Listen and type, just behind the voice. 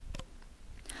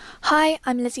Hi,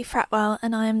 I'm Lizzie Fretwell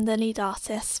and I am the lead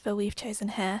artist for We've Chosen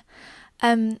Here.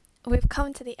 We've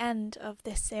come to the end of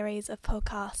this series of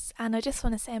podcasts and I just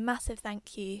want to say a massive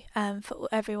thank you for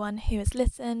everyone who has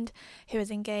listened, who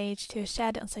has engaged, who has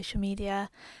shared it on social media.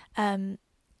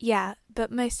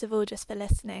 But most of all just for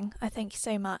listening. I thank you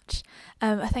so much.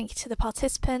 I thank you to the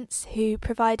participants who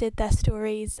provided their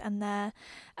stories and their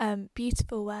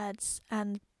beautiful words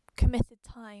and committed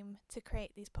time to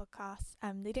create these podcasts.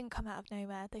 They didn't come out of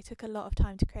nowhere. They took a lot of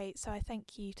time to create, so I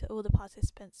thank you to all the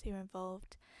participants who were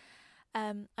involved.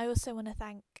 I also want to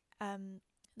thank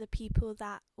the people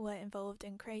that were involved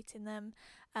in creating them.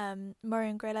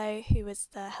 Morian Grillo, who was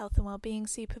the health and wellbeing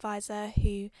supervisor,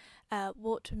 who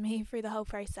walked with me through the whole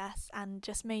process and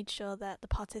just made sure that the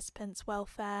participants'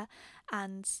 welfare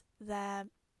and their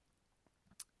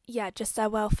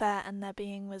welfare and their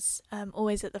being was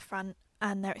always at the front,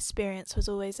 and their experience was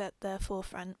always at the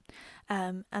forefront,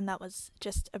 and that was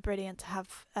just brilliant to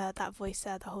have that voice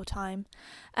there the whole time.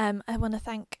 I want to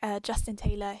thank Justin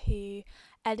Taylor, who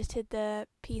edited the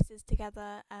pieces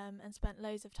together and spent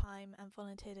loads of time and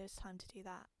volunteered his time to do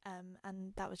that,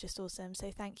 and that was just awesome,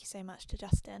 so thank you so much to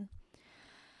Justin.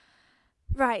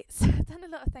 Right, so I've done a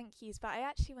lot of thank yous, but I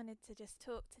actually wanted to just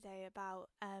talk today about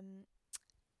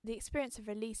the experience of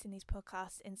releasing these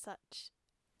podcasts in such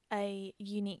a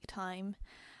unique time.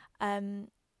 So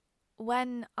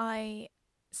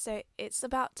it's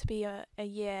about to be a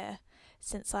year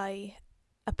since I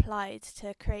applied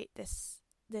to create this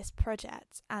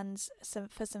project, and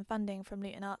for some funding from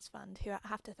Luton Arts Fund, who I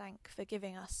have to thank for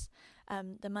giving us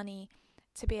the money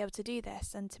to be able to do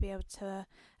this and to be able to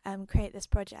create this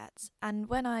project. And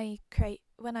when I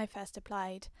first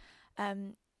applied,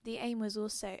 the aim was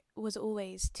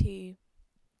always to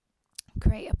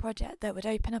create a project that would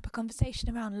open up a conversation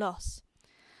around loss.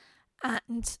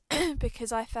 And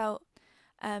because I felt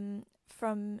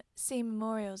from seeing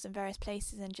memorials in various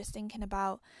places and just thinking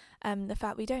about the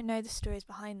fact we don't know the stories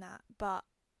behind that, but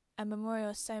a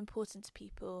memorial is so important to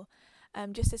people,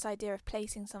 just this idea of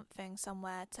placing something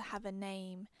somewhere, to have a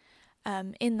name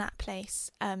in that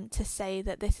place, to say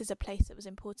that this is a place that was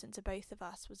important to both of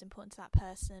us, was important to that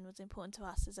person, was important to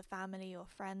us as a family or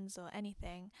friends or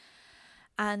anything.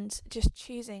 And just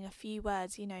choosing a few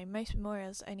words, most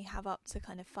memorials only have up to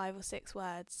kind of 5 or 6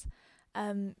 words.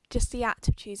 Just the act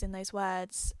of choosing those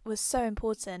words was so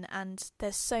important, and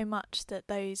there's so much that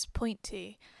those point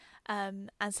to. And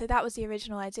so that was the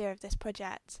original idea of this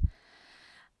project.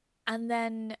 And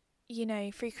then,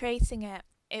 through creating it,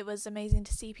 it was amazing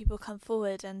to see people come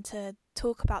forward and to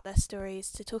talk about their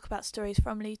stories, to talk about stories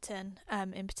from Luton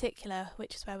in particular,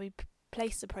 which is where we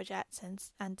placed the project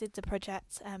and did the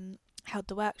project, held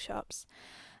the workshops.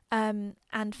 And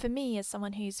for me, as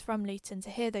someone who's from Luton,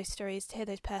 to hear those stories, to hear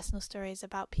those personal stories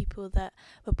about people that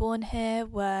were born here,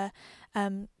 were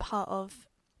part of,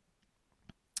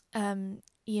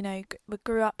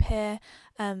 grew up here,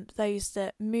 those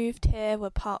that moved here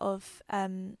were part of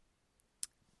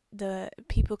the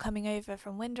people coming over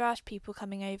from Windrush, people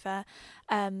coming over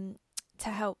to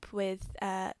help with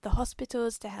the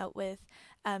hospitals, to help with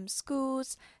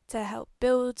schools, to help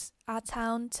build our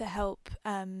town, to help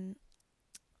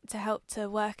to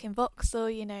work in Vauxhall,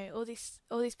 all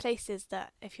these places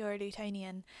that if you're a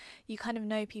Lutonian, you kind of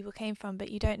know people came from,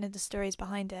 but you don't know the stories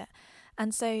behind it.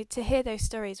 And so to hear those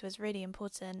stories was really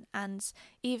important. And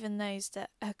even those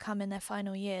that have come in their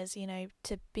final years,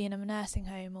 to be in a nursing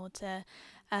home or to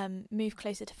move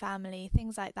closer to family,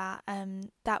 things like that,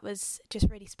 that was just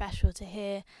really special to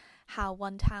hear how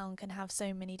one town can have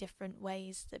so many different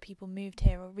ways that people moved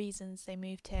here, or reasons they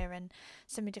moved here, and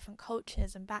so many different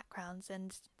cultures and backgrounds.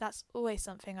 And that's always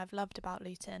something I've loved about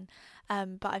Luton,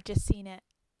 but I've just seen it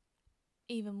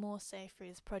even more so through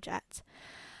this project.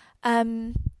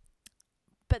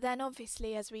 But then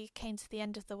obviously, as we came to the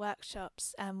end of the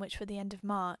workshops, which were the end of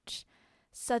March,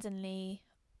 suddenly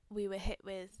we were hit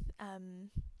with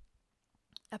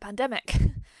a pandemic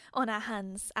on our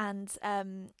hands, and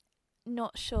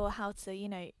not sure how to,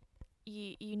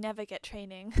 you never get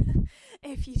training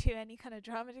if you do any kind of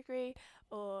drama degree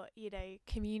or,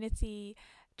 community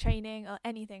training or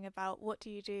anything about what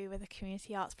do you do with a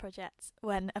community arts project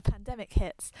when a pandemic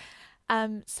hits.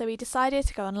 So we decided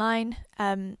to go online.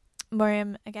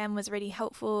 Miriam, again, was really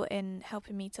helpful in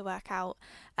helping me to work out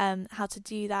how to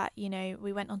do that.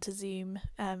 We went onto Zoom.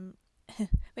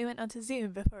 We went onto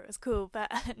Zoom before it was cool, but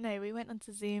no, we went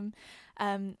onto Zoom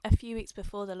a few weeks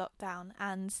before the lockdown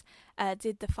and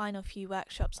did the final few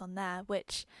workshops on there,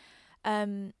 which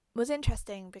was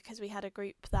interesting because we had a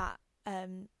group that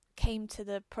came to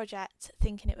the project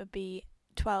thinking it would be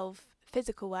 12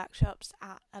 physical workshops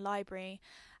at a library,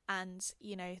 and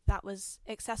that was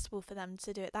accessible for them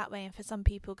to do it that way, and for some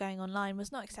people going online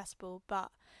was not accessible,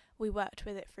 but we worked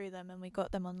with it through them and we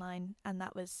got them online, and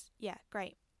that was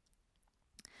great.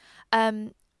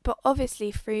 But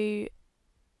obviously through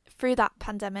that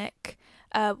pandemic,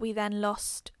 we then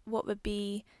lost what would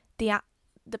be the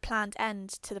planned end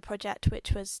to the project,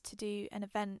 which was to do an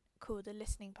event called a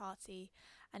listening party,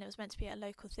 and it was meant to be at a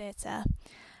local theatre,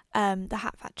 the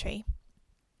Hat Factory.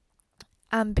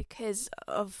 And because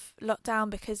of lockdown,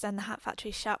 because then the Hat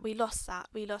Factory shut, we lost that.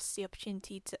 We lost the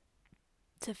opportunity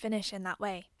to finish in that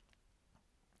way.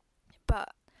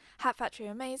 But Hat Factory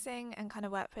are amazing and kind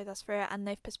of worked with us through it, and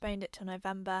they've postponed it till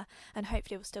November, and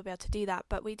hopefully we'll still be able to do that.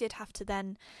 But we did have to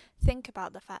then think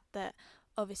about the fact that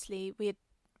obviously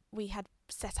we had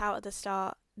set out at the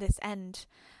start this end,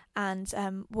 and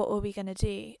what were we going to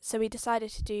do? So we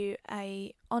decided to do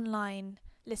a online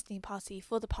listening party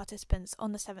for the participants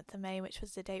on the 7th of May, which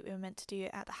was the date we were meant to do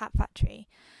it at the Hat Factory,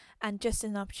 and just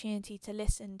an opportunity to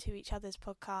listen to each other's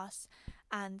podcasts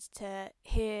and to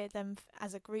hear them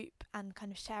as a group and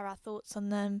kind of share our thoughts on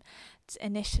them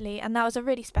initially. And that was a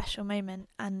really special moment,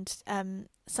 and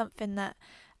something that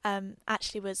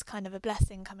actually was kind of a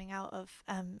blessing coming out of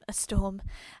a storm,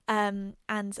 and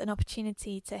an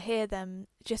opportunity to hear them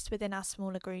just within our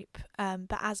smaller group,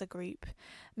 but as a group,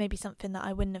 maybe something that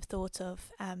I wouldn't have thought of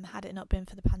had it not been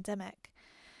for the pandemic.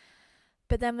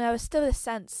 But then there was still a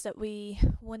sense that we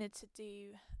wanted to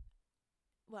do,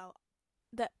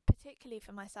 that particularly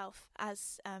for myself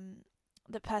as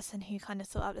the person who kind of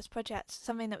thought out this project,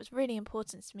 something that was really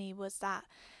important to me was that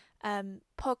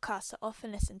podcasts are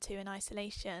often listened to in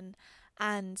isolation,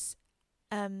 and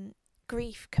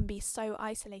grief can be so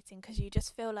isolating because you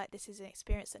just feel like this is an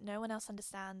experience that no one else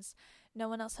understands. No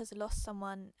one else has lost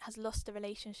someone, has lost a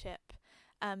relationship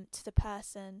to the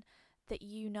person that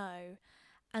you know.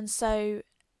 And so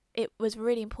it was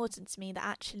really important to me that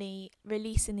actually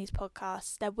releasing these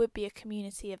podcasts, there would be a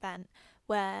community event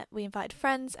where we invited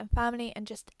friends and family and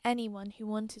just anyone who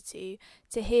wanted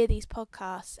to hear these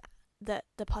podcasts that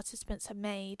the participants have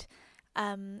made,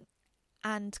 and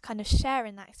kind of share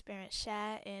in that experience,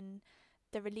 share in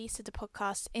the release of the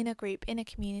podcast in a group, in a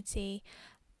community,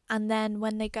 and then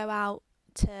when they go out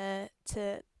to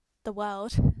the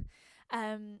world,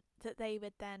 that they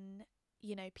would then,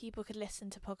 people could listen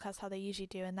to podcasts how they usually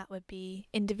do, and that would be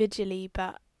individually,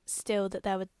 but still that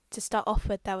there would, to start off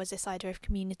with, there was this idea of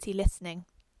community listening.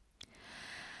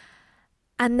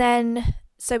 And then,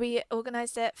 so we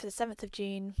organised it for the 7th of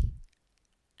June,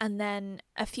 and then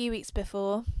a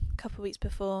couple of weeks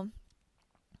before,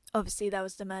 obviously there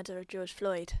was the murder of George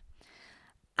Floyd.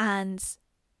 And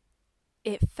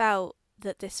it felt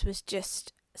that this was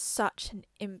just such an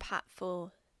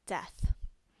impactful death.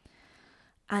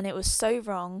 And it was so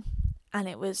wrong, and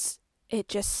it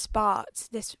just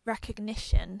sparked this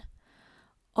recognition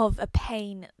of a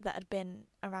pain that had been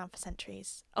around for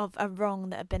centuries, of a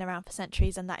wrong that had been around for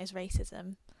centuries, and that is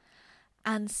racism.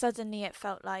 And suddenly it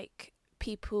felt like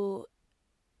people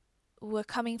were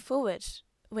coming forward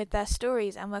with their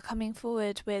stories, and were coming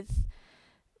forward with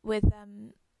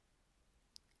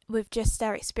just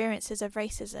their experiences of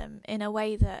racism in a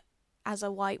way that, as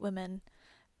a white woman,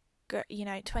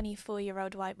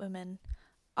 24-year-old white woman,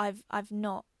 I've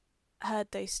not heard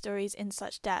those stories in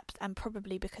such depth, and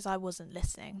probably because I wasn't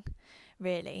listening,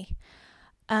 really.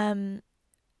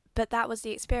 But that was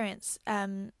the experience,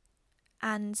 and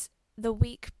the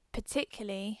week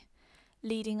particularly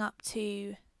leading up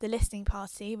to the listening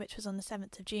party, which was on the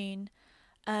 7th of June,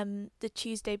 the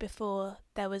Tuesday before,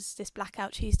 there was this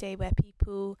Blackout Tuesday where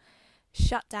people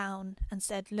shut down and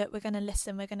said, look, we're going to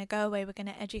listen, we're going to go away, we're going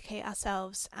to educate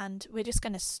ourselves, and we're just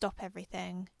going to stop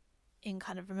everything in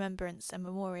kind of remembrance and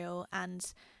memorial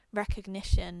and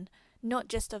recognition, not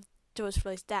just of George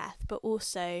Floyd's death, but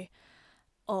also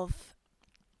of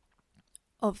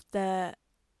the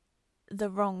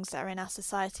wrongs that are in our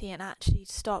society, and actually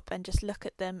stop and just look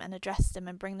at them and address them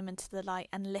and bring them into the light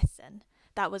and listen.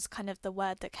 That was kind of the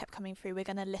word that kept coming through. We're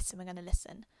going to listen, we're going to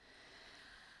listen.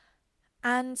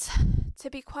 And to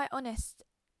be quite honest,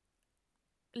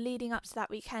 leading up to that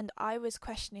weekend, I was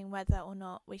questioning whether or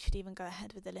not we should even go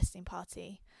ahead with the listening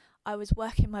party. I was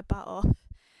working my butt off,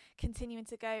 continuing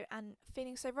to go, and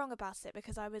feeling so wrong about it,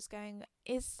 because I was going,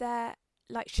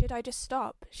 should I just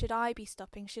stop? Should I be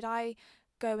stopping? Should I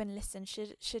go and listen?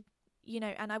 Should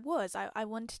and I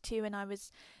wanted to, and I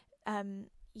was,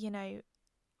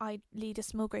 I lead a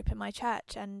small group at my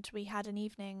church, and we had an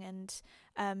evening,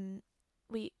 and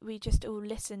we just all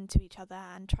listened to each other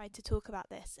and tried to talk about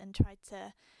this, and tried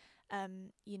to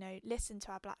listen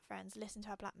to our black friends, listen to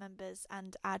our black members,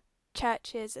 and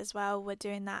churches as well were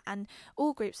doing that, and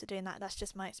all groups are doing that. That's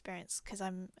just my experience because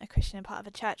I'm a Christian and part of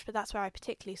a church, but that's where I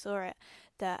particularly saw it,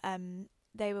 that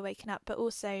they were waking up. But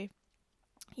also,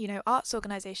 you know, arts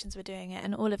organisations were doing it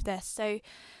and all of this. So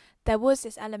there was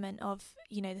this element of,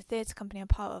 you know, the theatre company I'm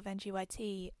part of,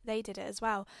 NGYT, they did it as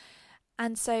well.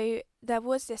 And so there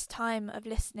was this time of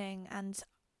listening, and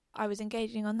I was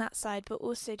engaging on that side, but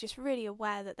also just really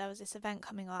aware that there was this event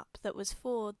coming up that was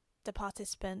for the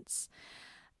participants,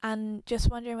 and just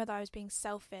wondering whether I was being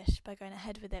selfish by going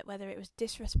ahead with it, whether it was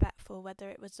disrespectful, whether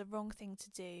it was the wrong thing to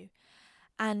do,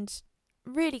 and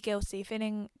really guilty,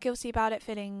 feeling guilty about it,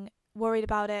 feeling worried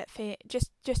about it,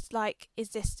 just like, is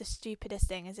this the stupidest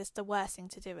thing? Is this the worst thing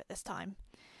to do at this time?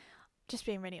 Just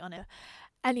being really honest.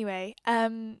 Anyway,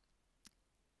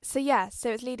 so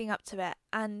it was leading up to it,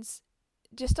 and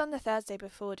just on the Thursday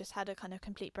before, just had a kind of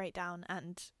complete breakdown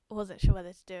and wasn't sure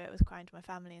whether to do it. Was crying to my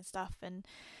family and stuff, and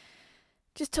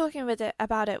just talking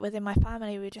about it within my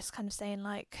family. We were just kind of saying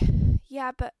like,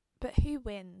 yeah, but who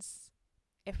wins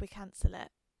if we cancel it?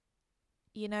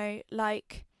 You know,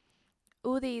 like,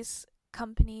 all these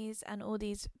companies and all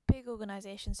these big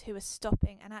organisations who are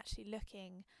stopping and actually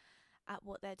looking at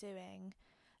what they're doing,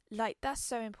 like, that's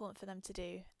so important for them to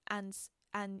do, and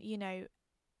you know,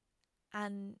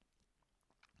 and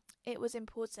it was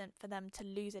important for them to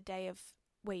lose a day of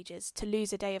wages, to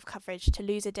lose a day of coverage, to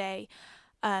lose a day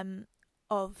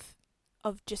of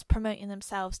just promoting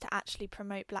themselves, to actually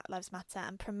promote Black Lives Matter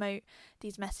and promote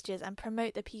these messages and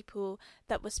promote the people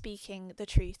that were speaking the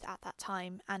truth at that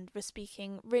time and were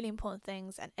speaking really important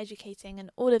things and educating and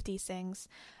all of these things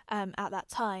at that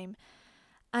time.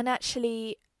 And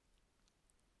actually,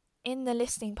 in the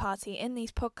listening party, in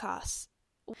these podcasts,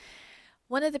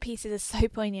 one of the pieces is so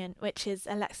poignant, which is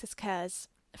Alexis Kerr's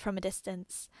From a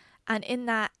Distance. And in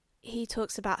that, he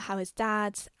talks about how his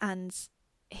dad and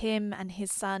him and his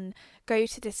son go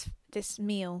to this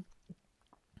meal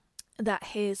that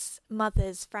his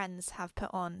mother's friends have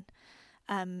put on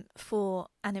for,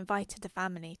 and invited the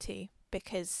family to,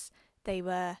 because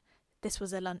this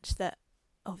was a lunch that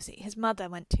obviously his mother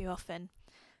went to often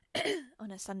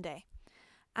on a Sunday.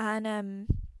 And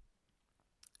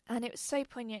it was so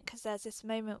poignant because there's this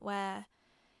moment where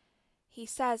he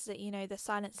says that, you know, the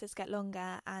silences get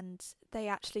longer and they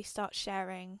actually start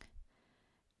sharing,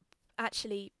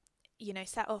 you know,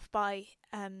 set off by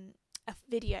a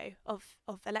video of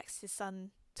Alexis'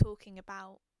 son talking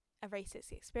about a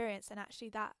racist experience, and actually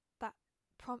that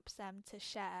prompts them to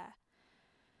share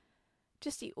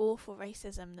just the awful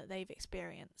racism that they've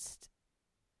experienced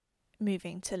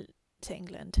moving to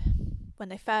England. When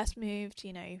they first moved,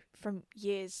 you know, from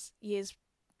years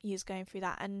going through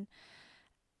that. And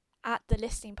at the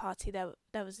listening party, there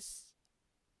was this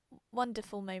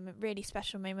wonderful moment, really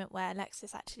special moment, where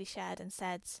Alexis actually shared and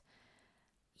said,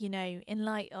 you know, in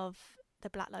light of the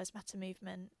Black Lives Matter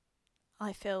movement,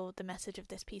 I feel the message of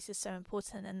this piece is so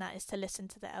important, and that is to listen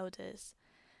to the elders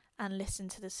and listen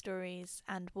to the stories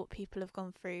and what people have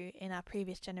gone through in our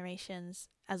previous generations,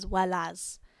 as well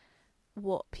as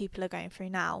what people are going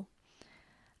through now.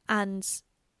 And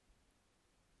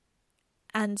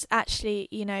actually,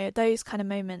 you know, those kind of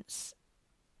moments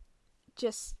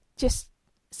just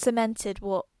cemented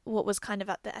what was kind of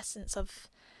at the essence of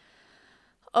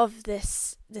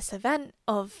this event,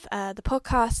 of the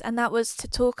podcast, and that was to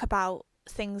talk about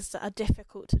things that are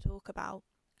difficult to talk about,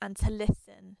 and to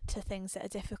listen to things that are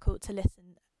difficult to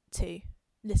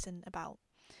listen about.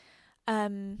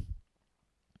 And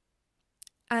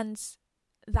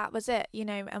that was it, you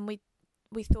know, and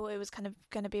we thought it was kind of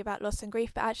going to be about loss and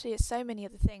grief, but actually it's so many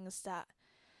other things that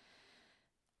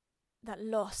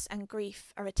loss and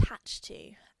grief are attached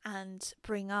to and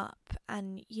bring up,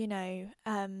 and, you know,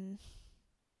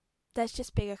 there's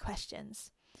just bigger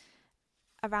questions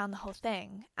around the whole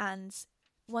thing. And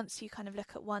once you kind of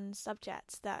look at one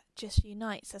subject that just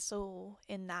unites us all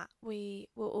in that, we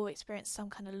will all experience some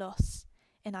kind of loss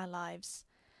in our lives.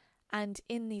 And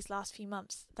in these last few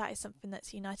months, that is something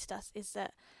that's united us, is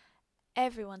that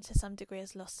everyone to some degree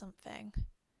has lost something.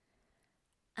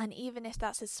 And even if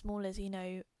that's as small as, you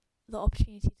know, the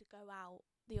opportunity to go out,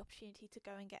 the opportunity to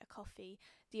go and get a coffee,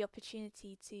 the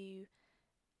opportunity to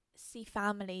see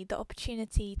family, the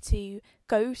opportunity to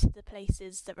go to the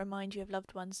places that remind you of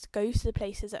loved ones, to go to the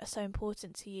places that are so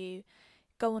important to you,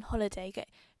 go on holiday, get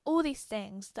all these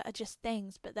things that are just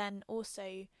things. But then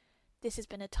also, this has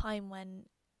been a time when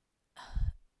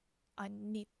I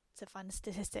need to find a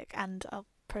statistic and I'll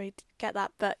probably get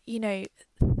that, but, you know,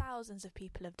 thousands of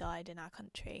people have died in our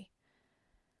country,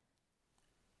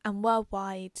 and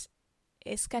worldwide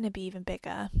it's going to be even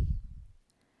bigger.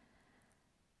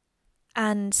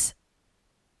 And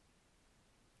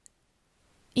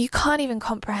you can't even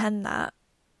comprehend that.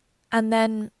 And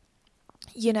then,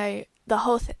 you know,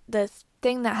 the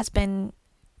thing that has been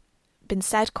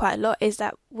said quite a lot is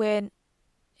that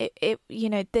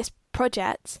this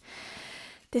project,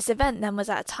 this event then was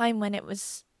at a time when it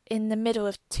was in the middle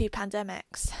of 2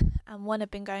 pandemics, and one had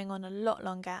been going on a lot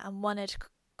longer, and one had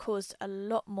caused a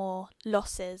lot more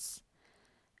losses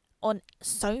on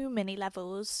so many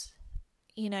levels,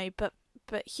 you know, but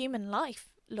human life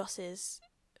losses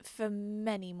for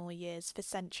many more years, for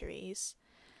centuries.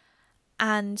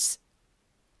 And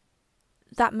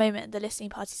that moment, the listening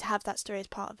party, to have that story as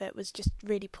part of it was just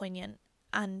really poignant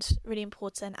and really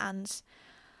important. And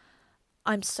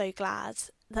I'm so glad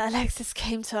that Alexis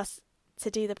came to us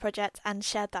to do the project and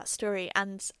shared that story.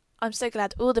 And I'm so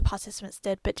glad all the participants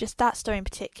did, but just that story in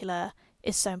particular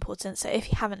is so important. So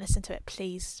if you haven't listened to it,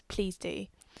 please do.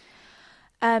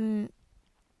 And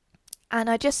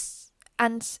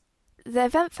the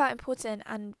event felt important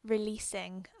and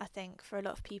releasing, I think, for a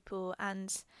lot of people.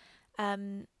 And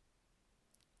I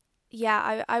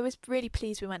was really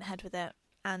pleased we went ahead with it,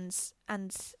 and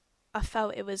I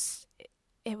felt it was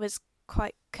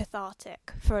quite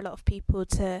cathartic for a lot of people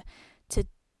to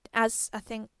as I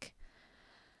think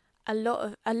a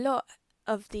lot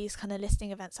of these kind of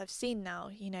listening events I've seen now,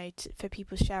 you know, for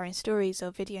people sharing stories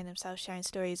or videoing themselves sharing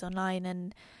stories online,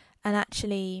 and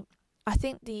actually I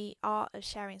think the art of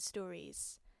sharing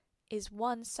stories is,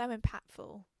 one, so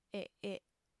impactful. It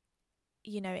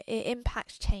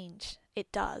impacts change.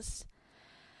 It does.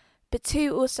 But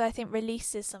two, also I think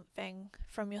releases something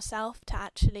from yourself to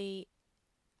actually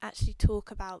talk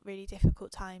about really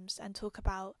difficult times and talk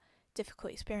about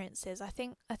difficult experiences. I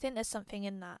think there's something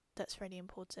in that that's really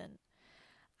important.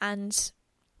 And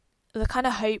the kind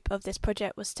of hope of this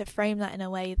project was to frame that in a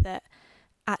way that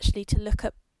actually to look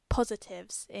at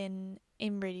positives in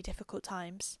really difficult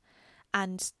times,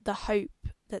 and the hope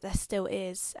that there still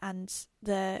is, and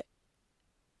the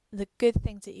good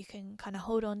things that you can kind of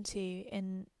hold on to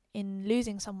in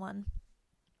losing someone.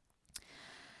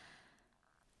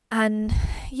 And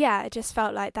yeah, it just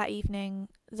felt like that evening,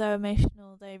 though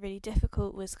emotional, though really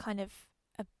difficult, was kind of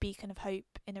a beacon of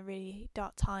hope in a really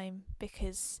dark time,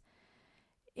 because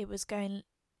it was going,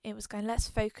 let's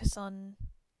focus on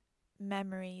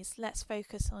memories, let's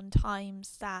focus on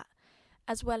times that,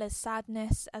 as well as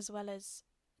sadness, as well as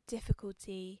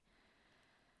difficulty,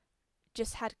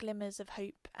 just had glimmers of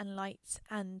hope and light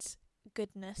and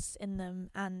goodness in them,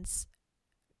 and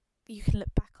you can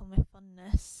look back on with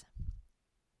fondness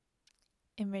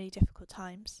in really difficult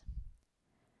times.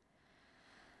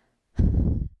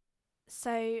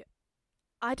 So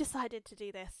I decided to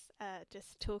do this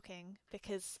just talking,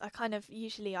 because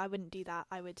usually I wouldn't do that.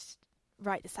 I would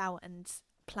write this out and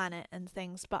plan it and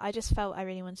things, but I just felt I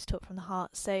really wanted to talk from the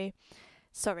heart. So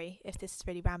sorry if this is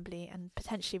really rambly and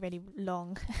potentially really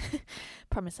long.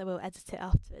 Promise I will edit it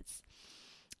afterwards.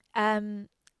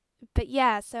 But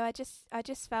yeah, so I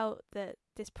just felt that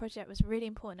this project was really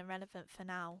important and relevant for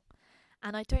now.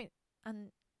 And I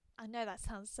know that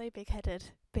sounds so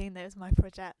big-headed, being that it was my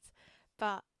project,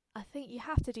 but I think you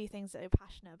have to do things that you're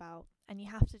passionate about, and you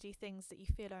have to do things that you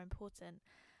feel are important.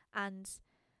 And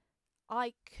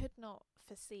I could not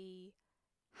foresee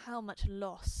how much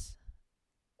loss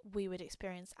we would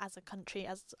experience as a country,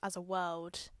 as a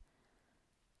world,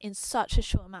 in such a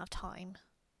short amount of time.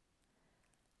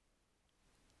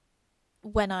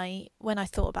 When I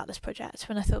thought about this project,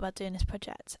 when I thought about doing this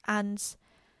project, and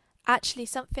actually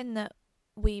something that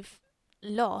we've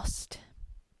lost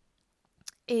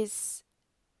is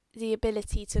the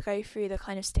ability to go through the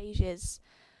kind of stages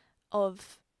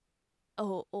of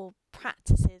or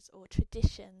practices or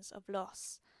traditions of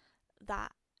loss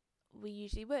that we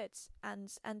usually would, and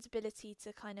ability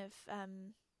to kind of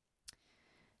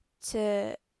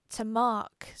to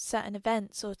mark certain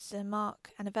events, or to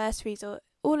mark anniversaries, or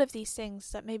all of these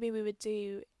things that maybe we would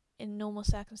do in normal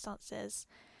circumstances.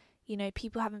 You know,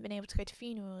 people haven't been able to go to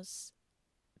funerals,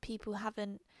 people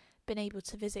haven't been able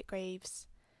to visit graves,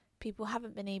 people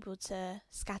haven't been able to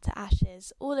scatter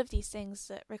ashes, all of these things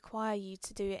that require you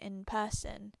to do it in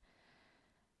person.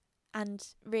 And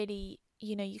really,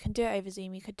 you know, you can do it over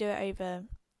Zoom, you could do it over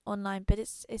online, but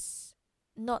it's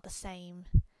not the same,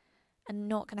 and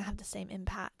not going to have the same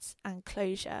impact and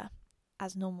closure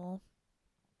as normal.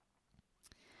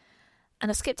 And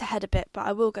I skipped ahead a bit, but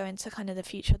I will go into kind of the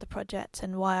future of the project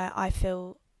and why I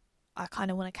feel I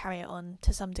kind of want to carry it on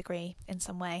to some degree in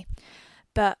some way.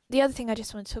 But the other thing I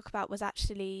just want to talk about was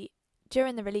actually,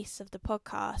 during the release of the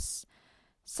podcast,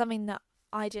 something that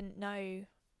I didn't know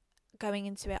going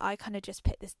into it. I kind of just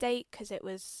picked this date because it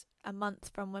was a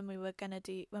month from when we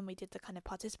did the kind of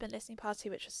participant listening party,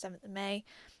 which was 7th of May.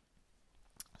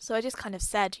 So I just kind of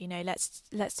said, let's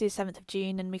do the 7th of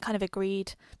June, and we kind of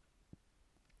agreed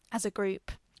as a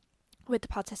group with the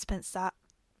participants that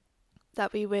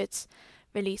we would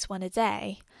release one a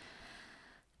day.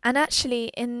 And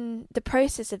actually, in the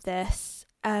process of this,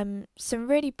 some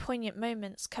really poignant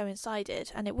moments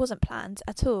coincided, and it wasn't planned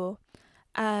at all.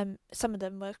 Some of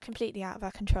them were completely out of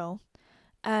our control.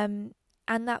 And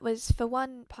that was, for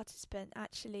one participant,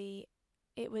 actually,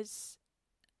 it was,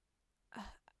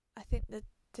 I think, the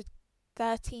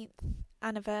 13th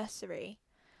anniversary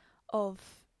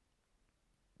of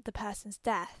the person's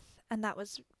death. And that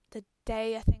was the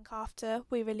day, I think, after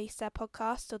we released their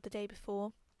podcast, or the day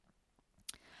before.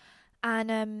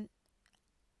 And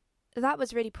that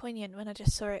was really poignant when I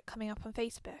just saw it coming up on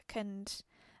Facebook, and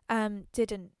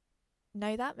didn't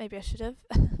know that. Maybe I should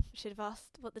have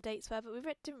asked what the dates were, but we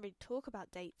didn't really talk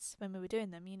about dates when we were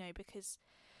doing them, because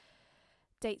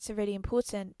dates are really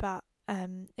important, but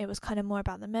it was kind of more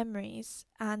about the memories.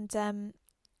 And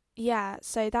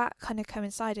so that kind of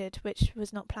coincided, which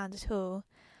was not planned at all.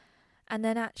 And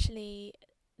then actually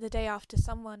the day after,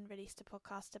 someone released a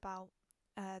podcast about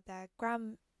their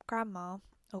grandma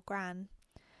or gran.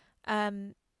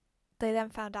 They then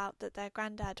found out that their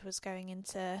granddad was going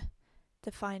into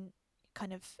the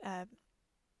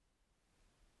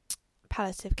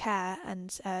palliative care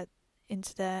and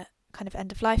into the kind of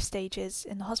end of life stages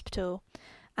in the hospital,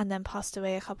 and then passed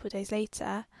away a couple of days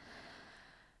later.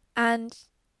 And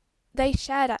they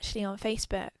shared actually on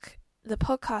Facebook the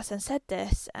podcast and said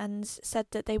this, and said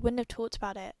that they wouldn't have talked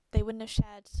about it. They wouldn't have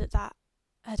shared that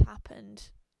had happened.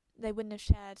 They wouldn't have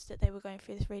shared that they were going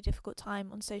through this really difficult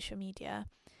time on social media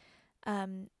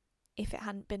if it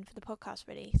hadn't been for the podcast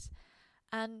release.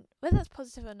 And whether that's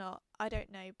positive or not, I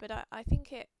don't know, but I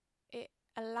think it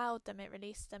allowed them, it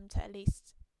released them to at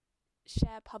least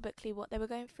share publicly what they were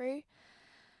going through.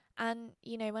 And,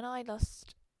 when I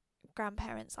lost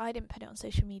grandparents, I didn't put it on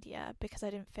social media because I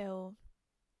didn't feel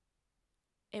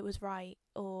it was right,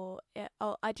 or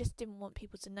I just didn't want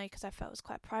people to know, because I felt it was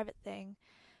quite a private thing.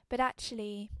 But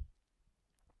actually,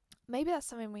 maybe that's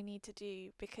something we need to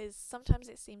do, because sometimes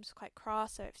it seems quite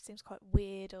crass, or it seems quite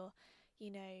weird, or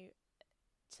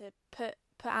to put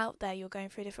out there you're going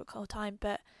through a difficult time,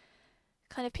 but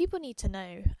kind of people need to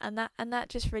know. And that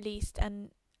just released,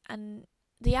 and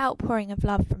the outpouring of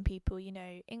love from people,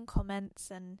 in comments,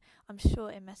 and I'm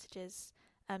sure in messages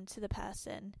to the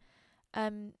person,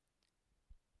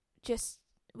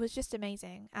 was just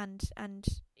amazing. And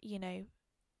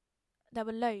there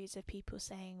were loads of people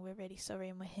saying, we're really sorry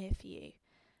and we're here for you.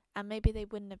 And maybe they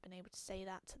wouldn't have been able to say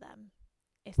that to them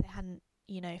if they hadn't,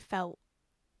 felt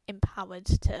empowered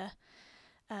to,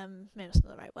 maybe that's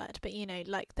not the right word, but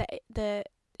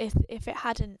if it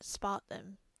hadn't sparked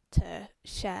them to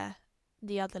share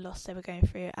the other loss they were going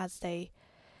through as they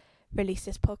released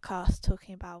this podcast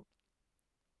talking about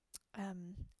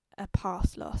a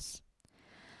past loss.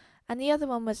 And the other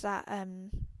one was that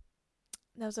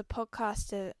there was a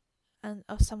podcast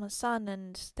of someone's son,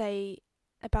 and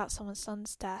about someone's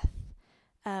son's death,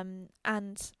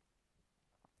 and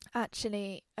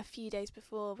actually a few days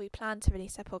before we planned to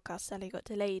release their podcast, Sally got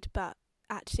delayed, but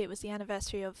actually it was the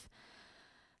anniversary of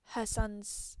her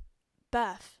son's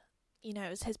birth. It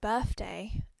was his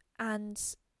birthday, and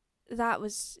that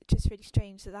was just really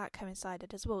strange that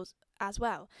coincided as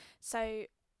well. So,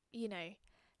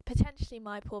 potentially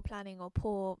my poor planning or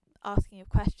poor asking of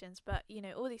questions, but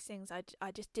all these things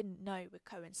I just didn't know would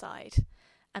coincide,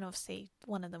 and obviously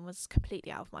one of them was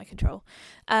completely out of my control.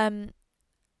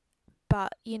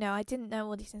 But I didn't know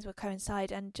all these things would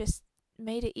coincide, and just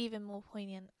made it even more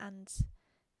poignant and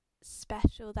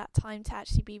special that time to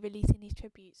actually be releasing these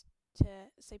tributes,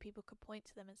 so people could point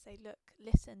to them and say, look,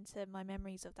 listen to my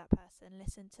memories of that person,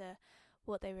 listen to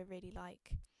what they were really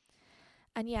like.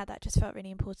 And that just felt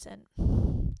really important.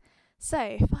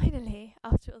 So finally,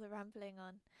 after all the rambling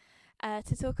on,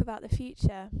 to talk about the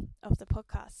future of the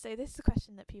podcast. So this is a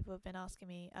question that people have been asking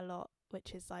me a lot,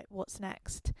 which is like, what's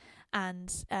next,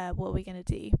 and what are we going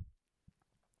to do?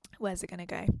 Where's it going to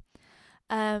go?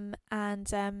 And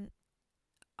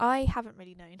I haven't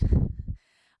really known.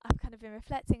 I've kind of been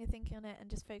reflecting and thinking on it, and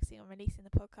just focusing on releasing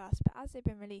the podcast. But as they've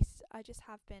been released, I just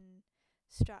have been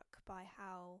struck by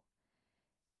how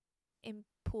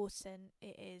important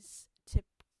it is to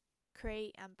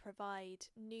create and provide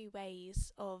new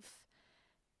ways of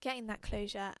getting that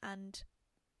closure, and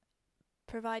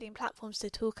providing platforms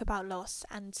to talk about loss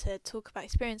and to talk about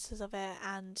experiences of it,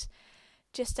 and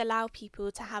just allow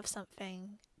people to have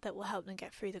something that will help them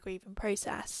get through the grieving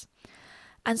process.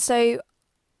 And so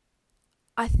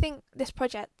I think this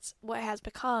project, what it has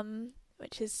become,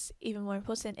 which is even more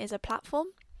important, is a platform.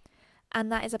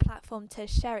 and that is a platform to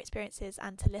share experiences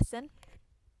and to listen.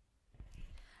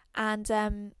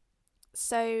 And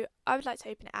so I would like to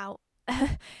open it out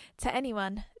to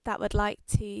anyone that would like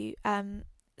to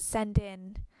send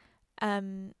in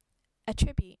a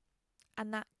tribute,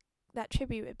 and that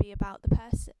tribute would be about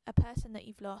a person that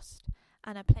you've lost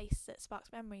and a place that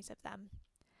sparks memories of them.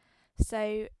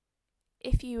 So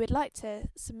if you would like to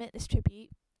submit this tribute,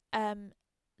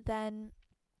 then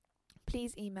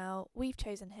please email We've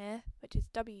Chosen Here, which is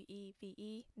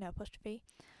WEVE, no apostrophe,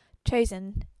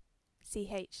 chosen,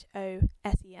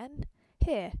 CHOSEN,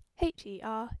 here,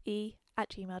 HERE,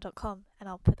 @gmail.com, and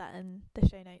I'll put that in the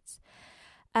show notes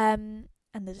and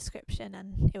the description,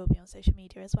 and it will be on social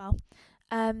media as well.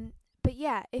 But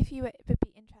yeah, if you would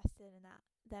be interested in that,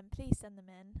 then please send them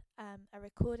in. A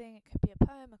recording, it could be a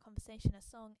poem, a conversation, a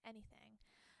song, anything.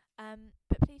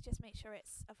 But please just make sure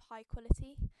it's of high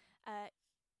quality.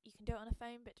 You can do it on a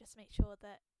phone, but just make sure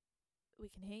that we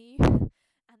can hear you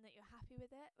and that you're happy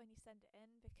with it when you send it in,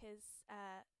 because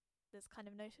there's kind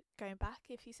of no going back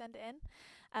if you send it in.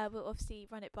 We'll obviously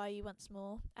run it by you once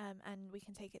more, and we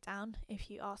can take it down if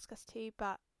you ask us to,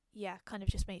 but yeah, kind of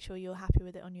just make sure you're happy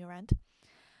with it on your end.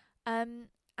 And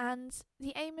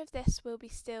the aim of this will be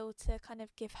still to kind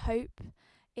of give hope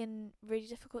in really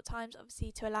difficult times,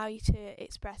 obviously to allow you to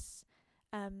express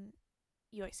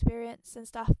your experience and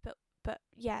stuff, but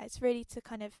yeah, it's really to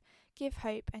kind of give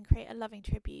hope and create a loving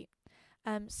tribute.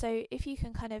 So if you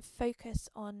can kind of focus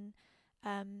on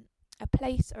a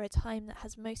place or a time that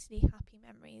has mostly happy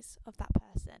memories of that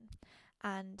person,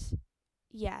 and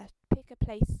yeah, pick a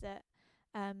place that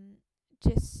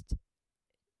just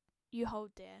you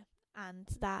hold dear and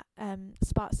that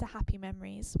sparks the happy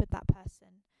memories with that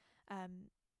person.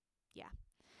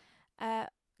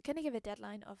 Going to give a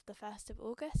deadline of the 1st of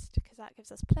August, because that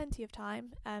gives us plenty of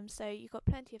time. So you've got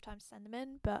plenty of time to send them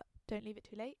in, but don't leave it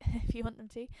too late if you want them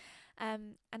to.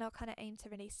 And I'll kind of aim to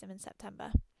release them in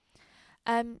September.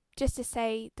 Just to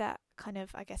say that kind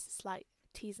of, I guess it's like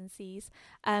T's and C's.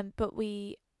 But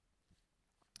we,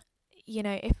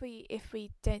 if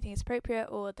we don't think it's appropriate,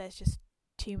 or there's just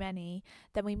too many,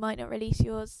 then we might not release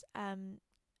yours.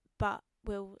 But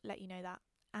we'll let you know that,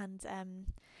 and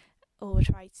or we'll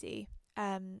try to.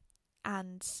 And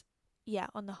yeah,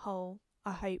 on the whole,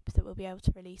 I hope that we'll be able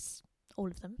to release all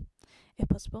of them if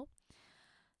possible.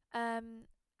 And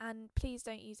please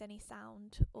don't use any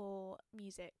sound or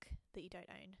music that you don't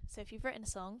own. So if you've written a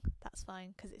song, that's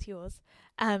fine because it's yours.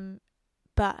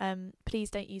 But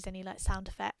please don't use any like sound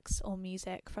effects or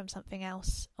music from something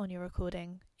else on your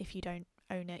recording if you don't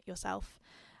own it yourself,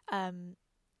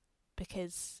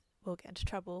 because we'll get into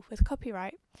trouble with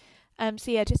copyright.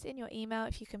 So yeah, just in your email,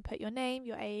 if you can put your name,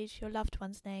 your age, your loved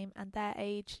one's name and their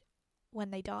age when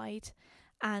they died,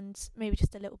 and maybe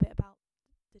just a little bit about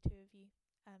the two of you,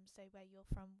 so where you're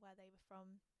from, where they were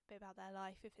from, a bit about their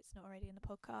life if it's not already in the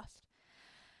podcast.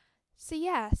 So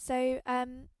yeah,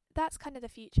 that's kind of the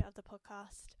future of the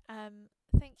podcast.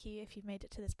 Thank you if you've made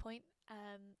it to this point.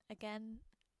 Again,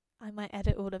 I might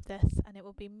edit all of this and it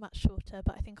will be much shorter,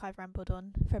 but I think I've rambled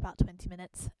on for about 20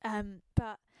 minutes.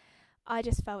 But I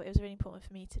just felt it was really important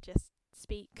for me to just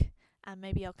speak, and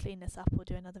maybe I'll clean this up or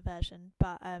do another version.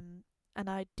 But and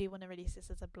I do want to release this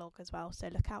as a blog as well, so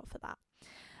look out for that.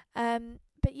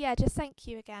 But yeah, just thank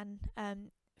you again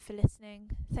for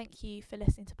listening. Thank you for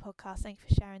listening to podcasts. Thank you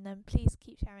for sharing them. Please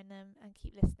keep sharing them and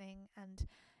keep listening and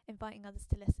inviting others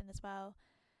to listen as well.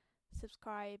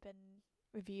 Subscribe and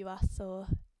review us, or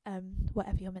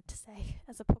whatever you're meant to say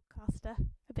as a podcaster.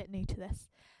 A bit new to this.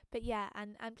 But yeah,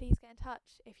 and please get in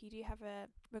touch if you do have a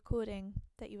recording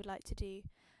that you would like to do,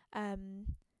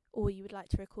 or you would like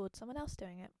to record someone else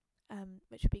doing it,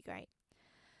 which would be great.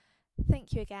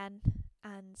 Thank you again,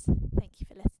 and thank you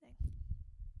for listening.